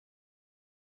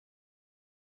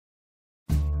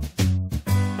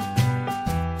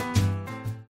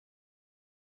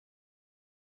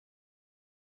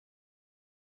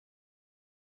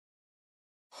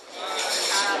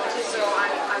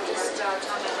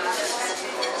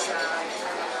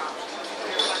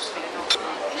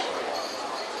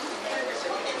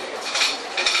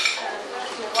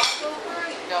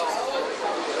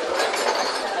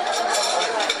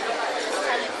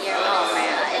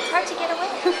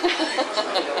Ask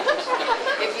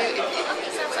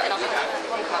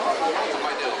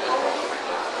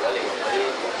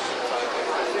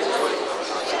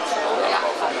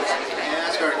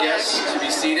our guests to be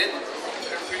seated. A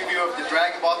preview of the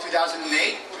Dragon Ball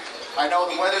 2008. I know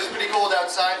the weather's pretty cold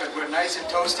outside, but we're nice and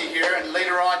toasty here, and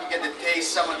later on you get to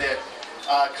taste some of the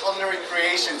culinary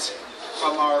creations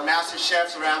from our master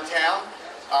chefs around town.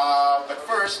 But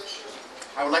first,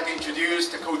 I would like to introduce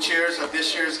the co-chairs of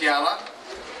this year's gala,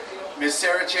 Ms.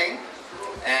 Sarah Ching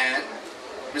and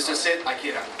Mr. Sid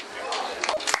Akira.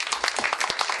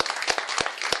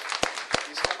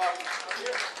 Please come up.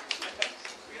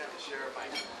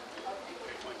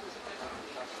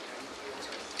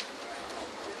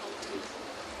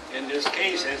 In this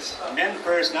case, it's men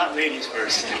first, not ladies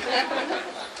first.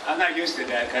 I'm not used to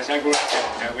that because I grew up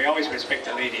that we always respect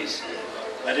the ladies.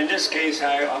 But in this case,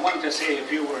 I wanted to say a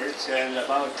few words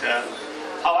about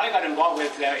how I got involved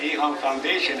with the E Hong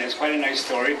Foundation. It's quite a nice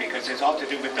story because it's all to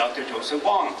do with Dr. Joseph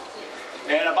Wong.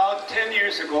 And about 10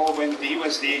 years ago, when he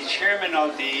was the chairman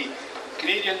of the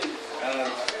Canadian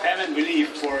Famine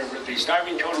Relief for the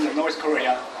starving children of North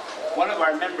Korea, one of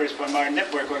our members from our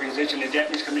network organization, the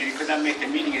Japanese community, could not make the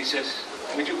meeting. He says,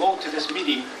 would you go to this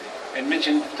meeting and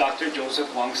mention Dr.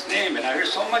 Joseph Wong's name? And I heard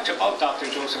so much about Dr.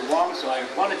 Joseph Wong, so I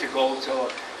wanted to go. So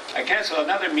I canceled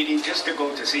another meeting just to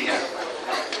go to see him.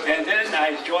 And then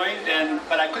I joined,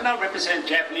 but I could not represent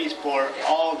Japanese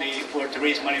to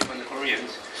raise money from the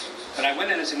Koreans. But I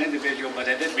went in as an individual, but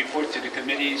I did report to the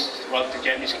committees throughout the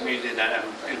Japanese community that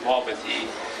I'm involved with the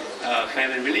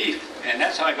famine relief. And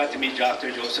that's how I got to meet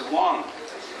Dr. Joseph Wong.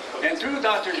 And through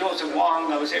Dr. Joseph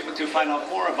Wong, I was able to find out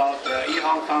more about the E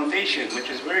Hong Foundation, which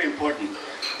is very important.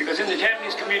 Because in the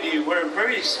Japanese community, we're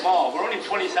very small. We're only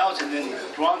 20,000 in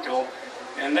Toronto,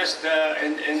 and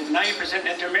 90%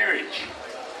 intermarriage.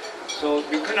 So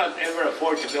we could not ever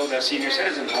afford to build a senior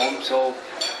citizen home. So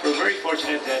we're very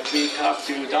fortunate that we talked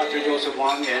to Dr. Joseph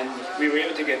Wong, and we were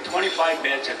able to get 25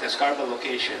 beds at the Scarborough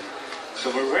location. So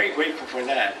we're very grateful for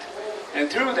that. And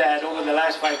through that, over the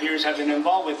last 5 years, I've been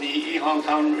involved with the E Hong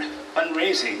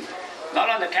fundraising, not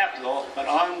on the Capitol, but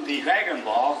on the Dragon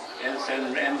Ball and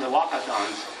the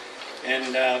walkathons.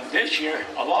 And this year,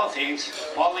 of all things,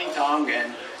 Paul Ling Tong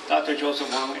and Dr. Joseph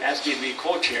Wong asked me to be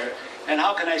co-chair. And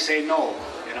how can I say no?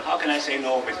 You know, how can I say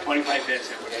no with 25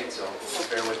 beds? Okay, so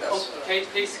bear with us. Okay,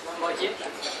 please, come on here.